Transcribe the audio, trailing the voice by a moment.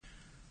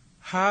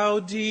How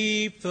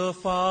deep the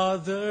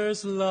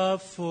Father's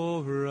love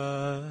for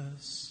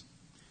us,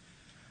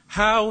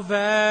 how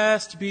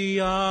vast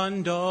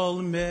beyond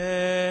all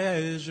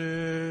measure,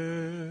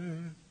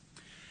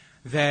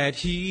 that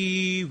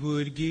He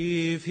would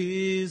give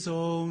His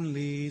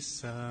only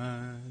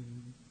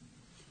Son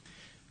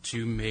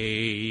to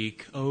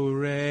make a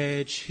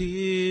wretch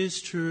His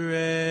treasure.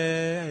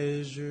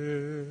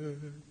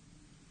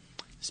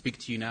 I speak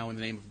to you now in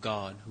the name of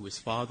God, who is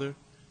Father,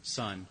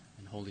 Son,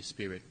 and Holy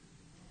Spirit.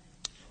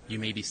 You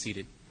may be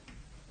seated.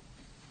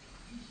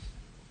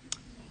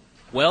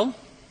 Well,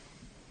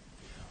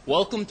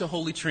 welcome to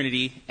Holy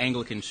Trinity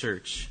Anglican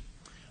Church.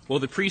 Well,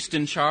 the priest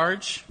in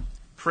charge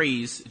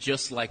prays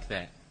just like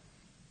that.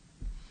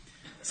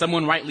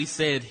 Someone rightly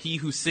said, "He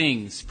who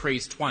sings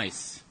prays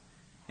twice."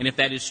 And if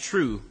that is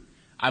true,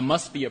 I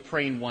must be a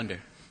praying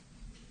wonder.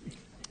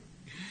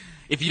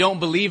 If you don't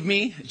believe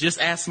me,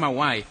 just ask my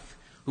wife,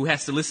 who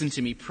has to listen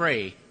to me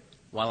pray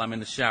while I'm in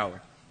the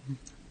shower.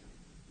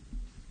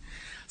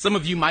 Some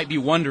of you might be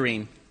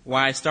wondering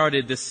why I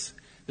started this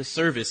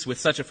service with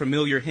such a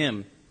familiar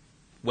hymn.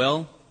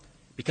 Well,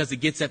 because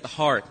it gets at the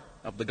heart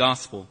of the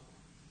gospel.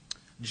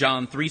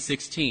 John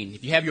 3:16.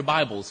 If you have your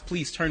Bibles,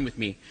 please turn with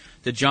me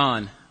to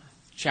John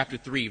chapter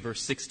 3,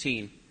 verse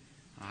 16.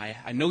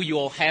 I know you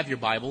all have your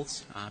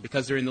Bibles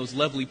because they're in those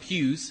lovely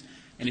pews.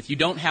 And if you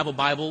don't have a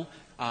Bible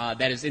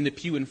that is in the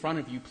pew in front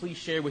of you, please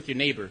share with your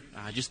neighbor.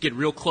 Just get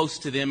real close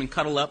to them and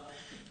cuddle up.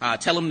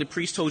 Tell them the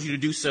priest told you to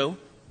do so.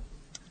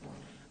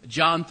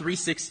 John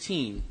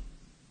 3:16.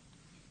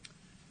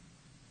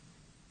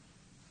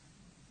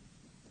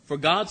 For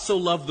God so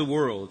loved the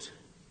world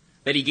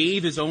that He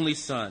gave His only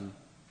Son,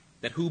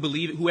 that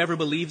whoever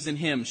believes in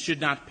Him should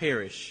not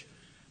perish,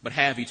 but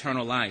have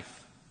eternal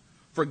life.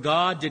 For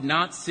God did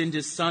not send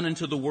His Son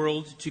into the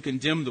world to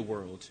condemn the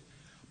world,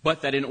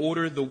 but in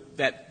order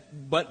that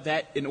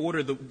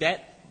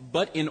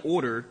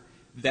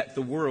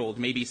the world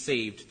may be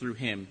saved through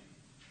Him.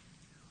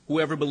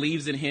 Whoever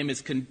believes in Him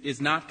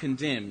is not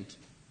condemned,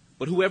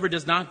 but whoever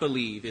does not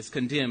believe is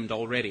condemned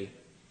already,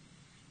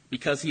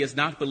 because he has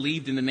not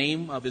believed in the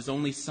name of His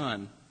only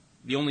Son,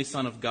 the only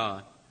Son of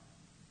God.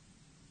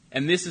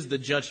 And this is the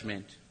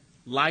judgment.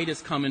 Light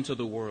has come into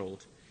the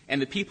world,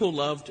 and the people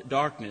loved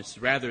darkness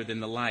rather than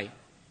the light,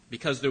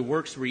 because their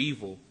works were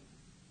evil.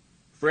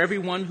 For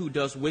everyone who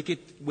does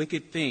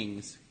wicked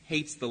things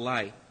hates the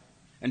light,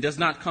 and does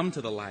not come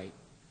to the light,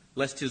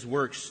 lest his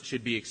works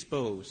should be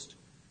exposed.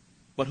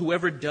 But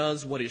whoever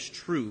does what is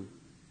true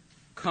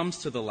comes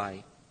to the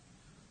light,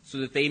 so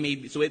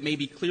it may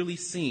be clearly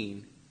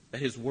seen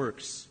that his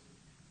works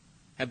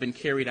have been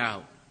carried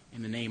out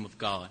in the name of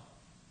God.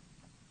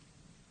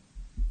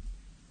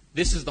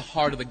 This is the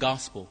heart of the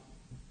gospel.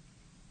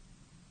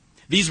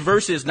 These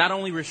verses not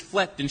only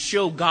reflect and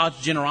show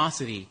God's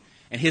generosity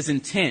and His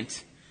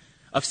intent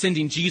of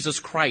sending Jesus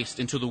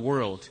Christ into the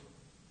world,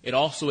 it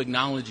also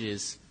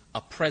acknowledges a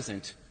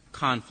present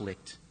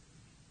conflict.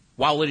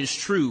 While it is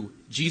true,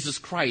 Jesus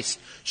Christ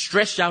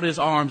stretched out His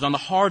arms on the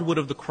hard wood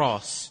of the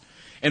cross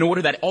in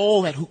order that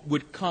all that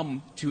would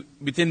come to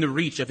within the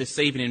reach of His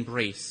saving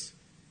embrace.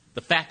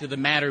 The fact of the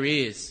matter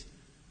is,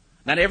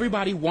 not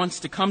everybody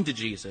wants to come to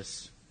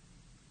Jesus,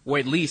 or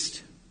at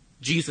least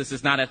Jesus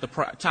is not at the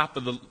top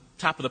of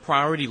the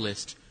priority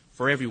list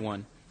for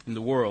everyone in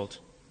the world.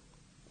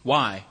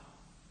 Why?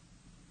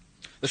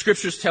 The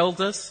Scriptures tells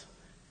us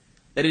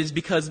that it is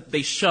because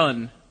they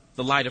shun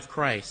the light of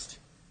Christ,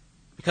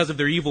 because of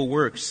their evil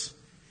works.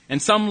 And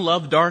some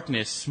love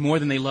darkness more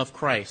than they love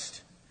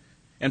Christ.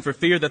 And for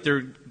fear that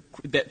the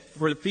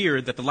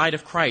light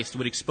of Christ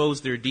would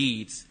expose their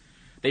deeds,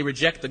 they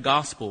reject the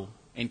gospel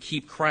and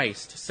keep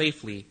Christ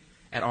safely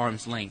at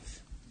arm's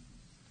length.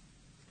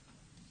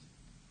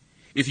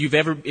 If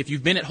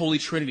you've been at Holy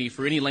Trinity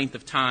for any length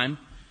of time,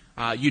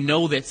 you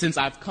know that since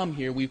I've come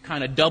here, we've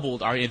kind of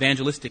doubled our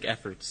evangelistic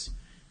efforts.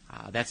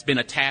 That's been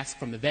a task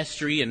from the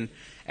vestry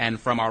and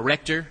from our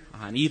rector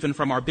and even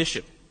from our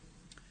bishop.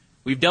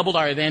 We've doubled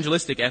our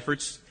evangelistic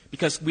efforts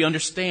because we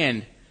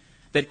understand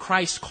that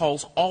Christ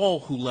calls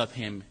all who love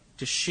Him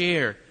to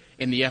share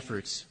in the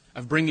efforts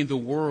of bringing the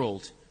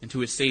world into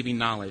His saving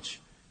knowledge.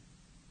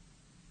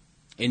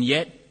 And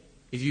yet,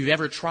 if you've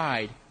ever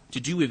tried to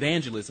do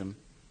evangelism,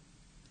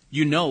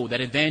 you know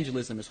that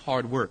evangelism is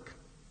hard work.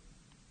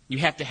 You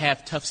have to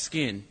have tough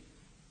skin.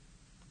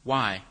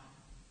 Why?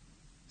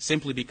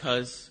 Simply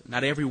because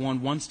not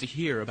everyone wants to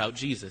hear about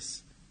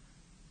Jesus.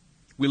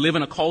 We live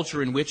in a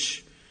culture in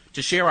which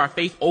to share our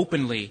faith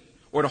openly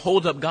or to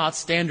hold up God's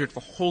standard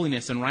for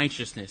holiness and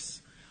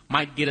righteousness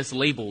might get us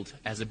labeled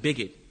as a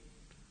bigot.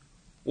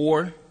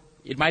 Or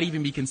it might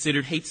even be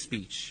considered hate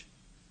speech.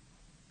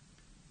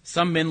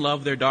 Some men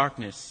love their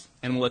darkness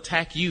and will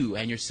attack you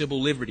and your civil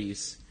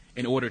liberties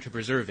in order to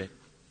preserve it.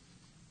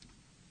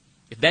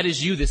 If that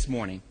is you this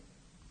morning,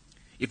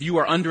 if you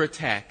are under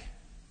attack,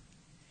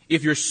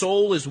 if your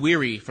soul is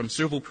weary from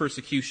civil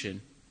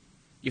persecution,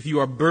 if you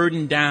are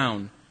burdened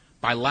down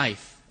by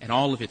life and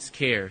all of its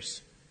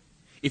cares,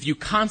 if you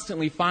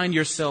constantly find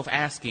yourself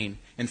asking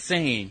and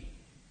saying,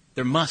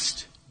 there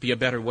must be a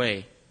better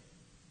way,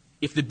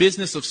 if the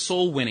business of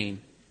soul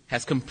winning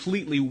has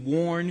completely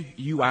worn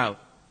you out,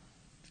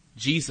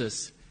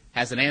 Jesus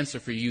has an answer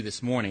for you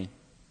this morning.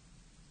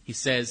 He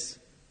says,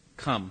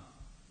 come.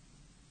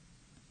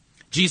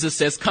 Jesus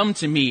says, come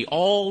to me,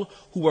 all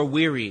who are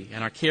weary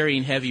and are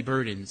carrying heavy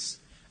burdens,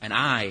 and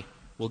I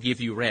will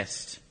give you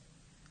rest.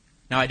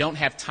 Now, I don't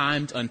have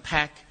time to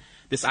unpack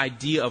this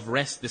idea of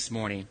rest this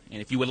morning.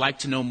 And if you would like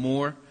to know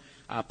more,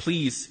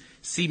 please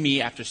see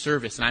me after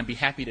service, and I'd be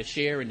happy to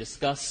share and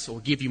discuss or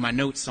give you my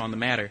notes on the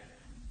matter.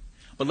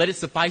 But let it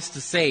suffice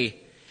to say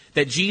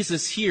that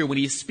Jesus here, when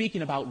he is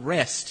speaking about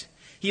rest,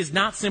 he is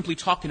not simply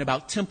talking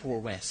about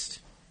temporal rest.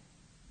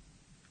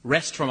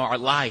 Rest from our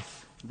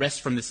life,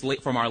 rest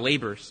from our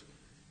labors.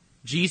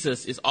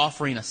 Jesus is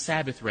offering a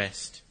Sabbath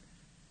rest,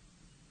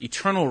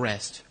 eternal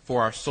rest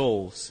for our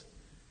souls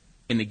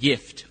in the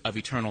gift of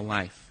eternal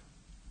life.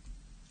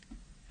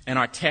 In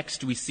our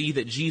text, we see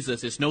that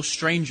Jesus is no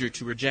stranger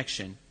to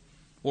rejection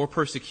or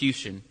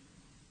persecution.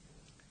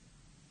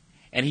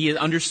 And he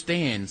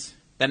understands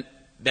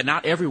that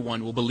not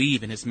everyone will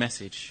believe in his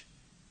message.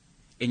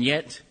 And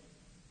yet,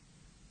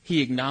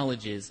 he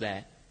acknowledges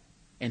that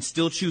and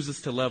still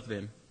chooses to love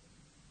them.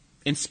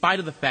 In spite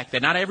of the fact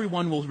that not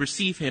everyone will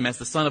receive him as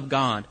the Son of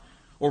God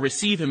or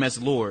receive him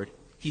as Lord,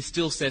 he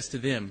still says to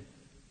them,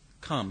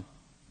 come.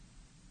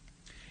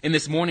 In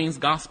this morning's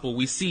gospel,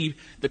 we see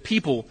the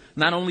people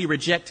not only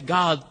reject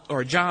God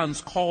or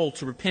John's call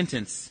to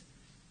repentance,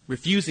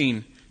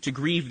 refusing to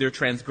grieve their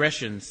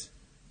transgressions,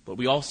 but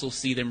we also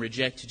see them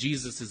reject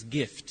Jesus'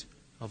 gift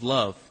of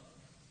love.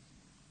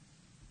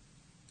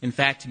 In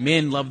fact,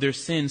 men love their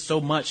sin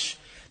so much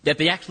that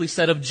they actually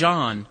said of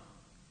John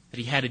that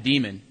he had a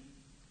demon,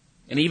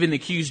 and even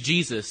accused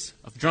Jesus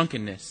of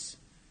drunkenness.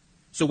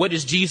 So what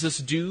does Jesus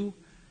do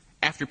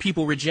after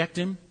people reject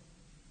him?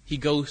 He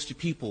goes to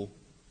people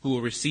who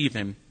will receive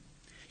him.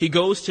 He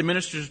goes to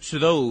minister to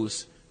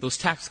those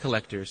tax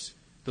collectors,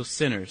 those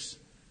sinners,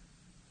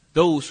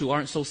 those who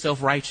aren't so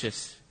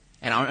self-righteous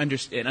and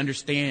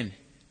understand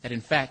that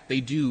in fact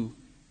they do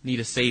need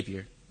a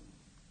Savior,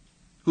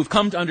 who've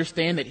come to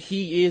understand that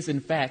he is in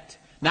fact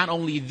not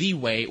only the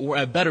way or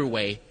a better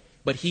way,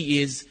 but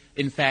he is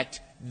in fact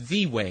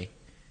the way,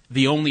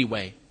 the only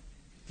way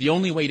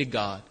to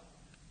God,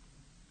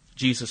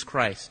 Jesus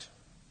Christ.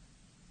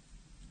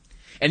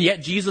 And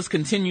yet Jesus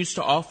continues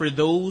to offer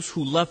those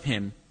who love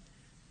him,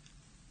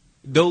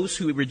 those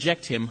who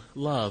reject him,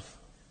 love,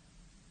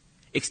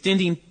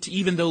 extending to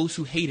even those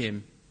who hate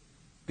him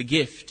the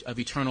gift of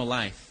eternal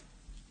life.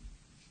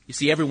 You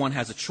see, everyone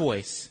has a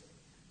choice.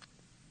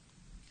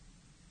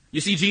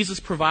 You see, Jesus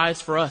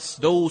provides for us,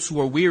 those who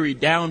are wearied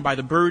down by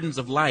the burdens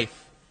of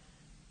life,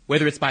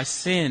 whether it's by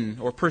sin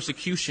or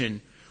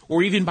persecution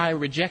or even by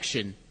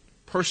rejection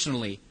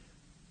personally,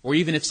 or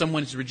even if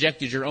someone has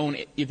rejected your own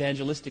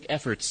evangelistic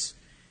efforts.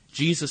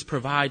 Jesus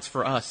provides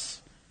for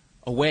us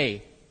a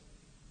way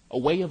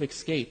of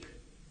escape.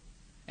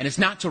 And it's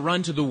not to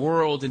run to the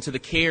world and to the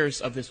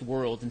cares of this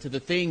world and to the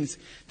things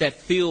that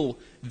fill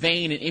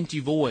vain and empty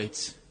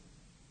voids.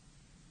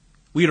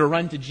 We are to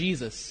run to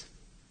Jesus.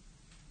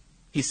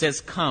 He says,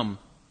 come.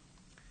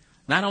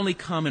 Not only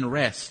come and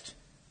rest,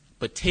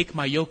 but take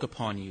my yoke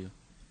upon you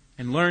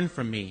and learn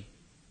from me,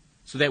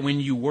 so that when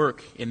your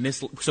work in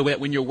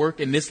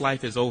this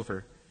life is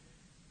over,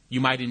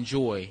 you might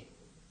enjoy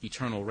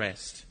eternal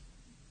rest.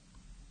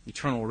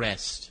 Eternal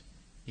rest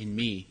in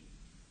me.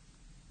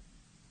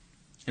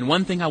 And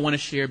one thing I want to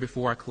share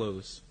before I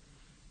close.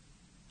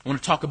 I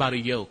want to talk about a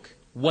yoke.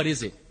 What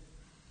is it?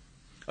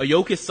 A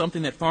yoke is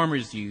something that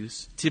farmers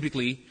use,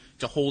 typically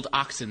to hold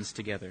oxen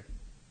together.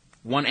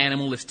 One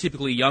animal is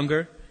typically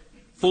younger,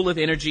 full of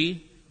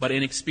energy, but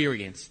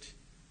inexperienced.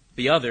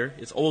 The other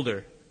is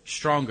older,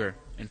 stronger,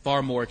 and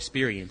far more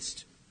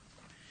experienced.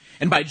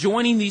 And by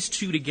joining these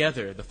two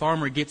together, the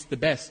farmer gets the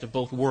best of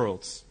both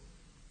worlds.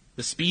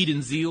 The speed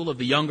and zeal of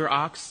the younger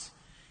ox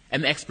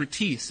and the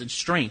expertise and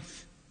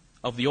strength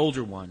of the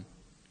older one,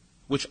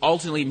 which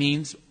ultimately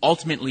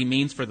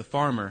means for the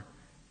farmer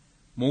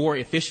more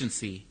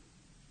efficiency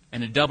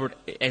and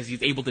as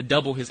he's able to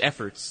double his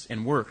efforts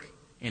and work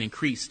and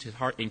increase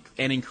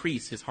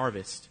his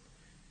harvest.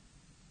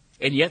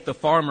 And yet the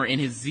farmer, in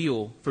his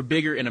zeal for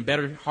bigger and a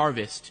better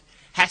harvest,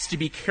 has to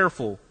be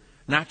careful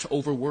not to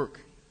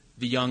overwork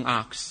the young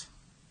ox.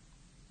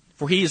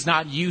 For he is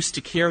not used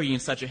to carrying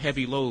such a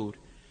heavy load.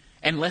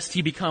 And lest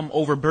he become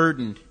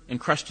overburdened and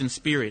crushed in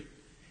spirit,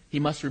 he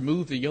must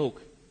remove the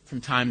yoke from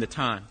time to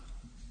time.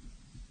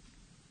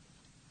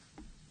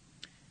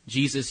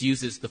 Jesus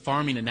uses the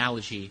farming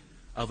analogy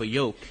of a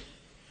yoke,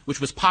 which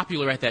was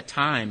popular at that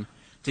time,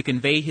 to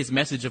convey his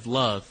message of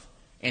love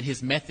and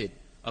his method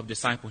of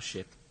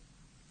discipleship.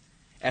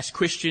 As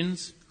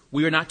Christians,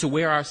 we are not to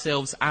wear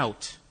ourselves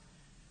out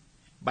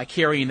by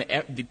carrying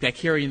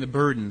the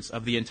burdens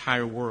of the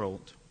entire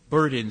world,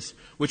 burdens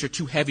which are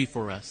too heavy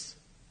for us.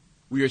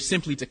 We are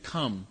simply to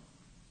come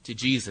to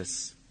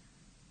Jesus,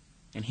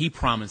 and he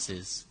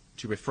promises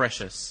to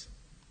refresh us.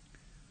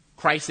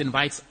 Christ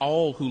invites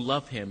all who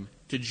love him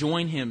to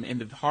join him in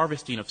the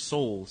harvesting of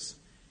souls,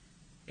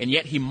 and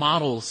yet he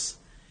models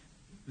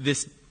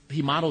this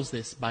He models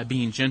this by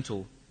being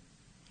gentle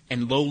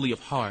and lowly of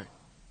heart.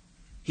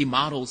 He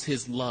models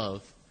his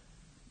love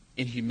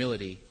in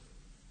humility.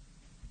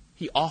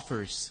 He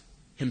offers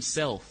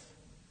himself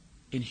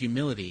in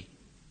humility.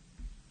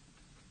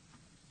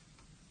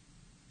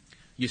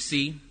 You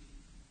see,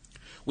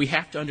 we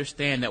have to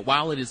understand that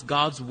while it is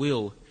God's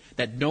will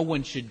that no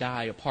one should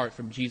die apart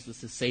from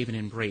Jesus' saving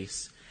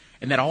embrace,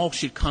 and that all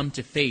should come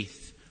to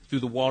faith through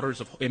the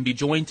waters of, and be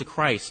joined to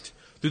Christ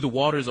through the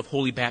waters of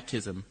holy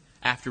baptism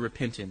after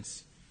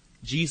repentance,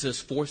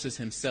 Jesus forces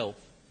himself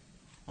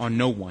on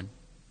no one.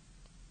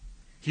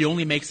 He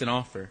only makes an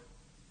offer.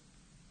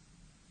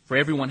 For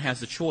everyone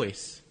has a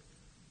choice.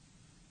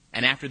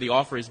 And after the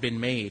offer has been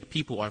made,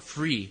 people are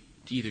free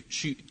to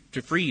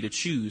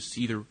choose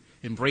to either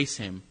embrace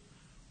him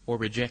or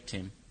reject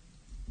him.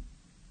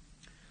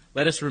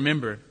 Let us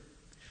remember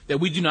that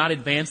we do not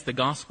advance the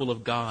gospel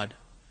of God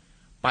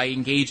by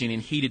engaging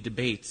in heated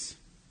debates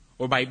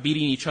or by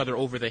beating each other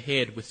over the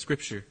head with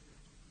Scripture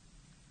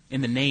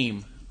in the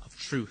name of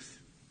truth.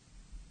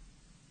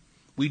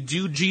 We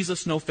do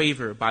Jesus no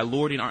favor by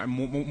lording our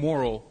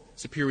moral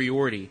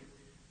superiority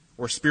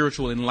or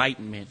spiritual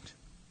enlightenment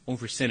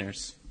over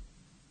sinners.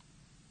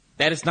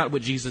 That is not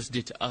what Jesus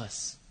did to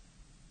us.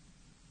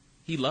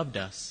 He loved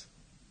us,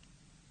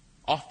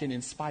 often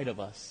in spite of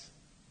us.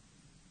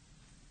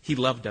 He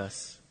loved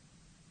us,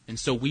 and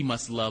so we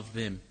must love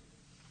them.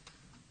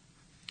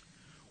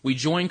 We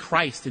join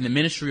Christ in the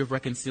ministry of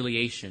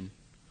reconciliation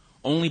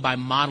only by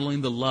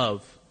modeling the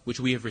love which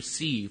we have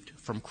received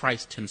from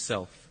Christ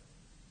himself,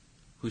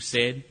 who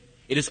said,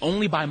 "It is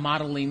only by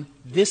modeling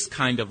this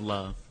kind of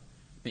love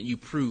that you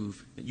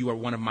prove that you are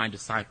one of my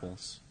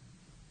disciples."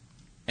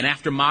 And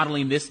after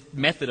modeling this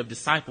method of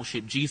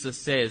discipleship, Jesus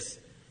says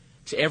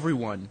to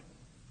everyone,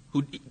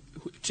 either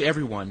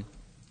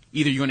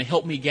you're going to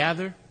help me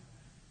gather,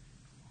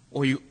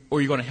 or you're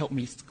going to help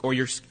me, or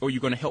you're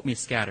going to help me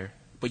scatter.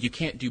 But you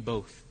can't do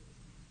both.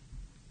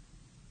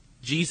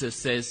 Jesus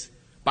says,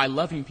 by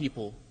loving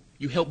people,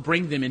 you help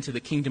bring them into the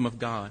kingdom of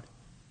God.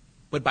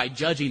 But by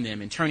judging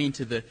them and turning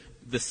to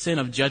the sin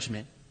of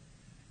judgment,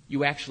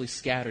 you actually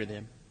scatter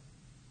them,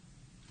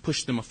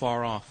 push them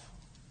afar off.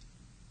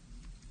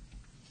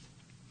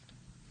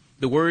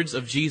 The words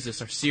of Jesus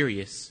are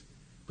serious,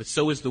 but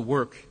so is the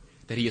work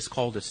that he has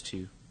called us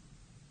to.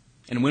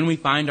 And when we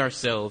find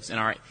ourselves in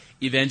our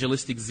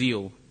evangelistic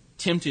zeal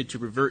tempted to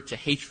revert to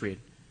hatred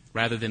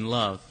rather than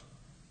love,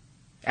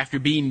 after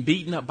being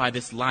beaten up by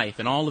this life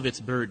and all of its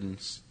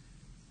burdens,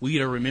 we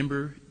are to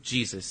remember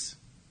Jesus.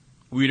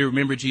 We are to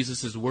remember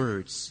Jesus'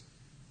 words.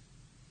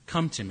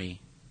 Come to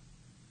me.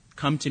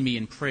 Come to me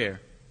in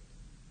prayer.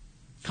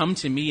 Come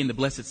to me in the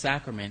blessed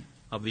sacrament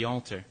of the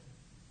altar.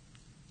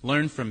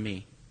 Learn from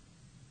me.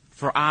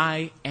 For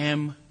I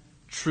am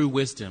true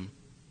wisdom.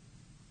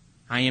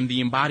 I am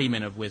the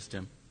embodiment of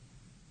wisdom.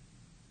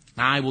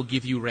 I will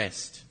give you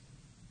rest.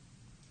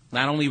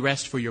 Not only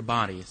rest for your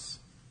bodies,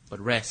 but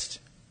rest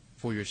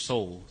for your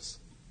souls.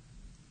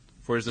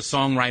 For as the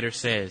songwriter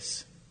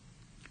says,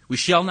 we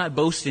shall not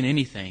boast in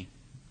anything,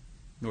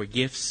 nor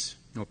gifts,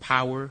 nor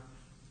power,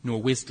 nor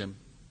wisdom,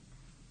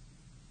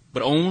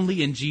 but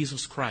only in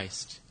Jesus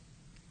Christ,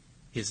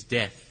 his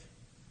death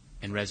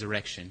and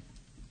resurrection.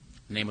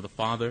 In the name of the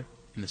Father,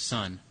 and the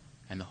Son,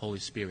 and the Holy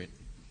Spirit.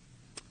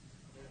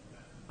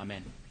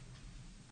 Amen.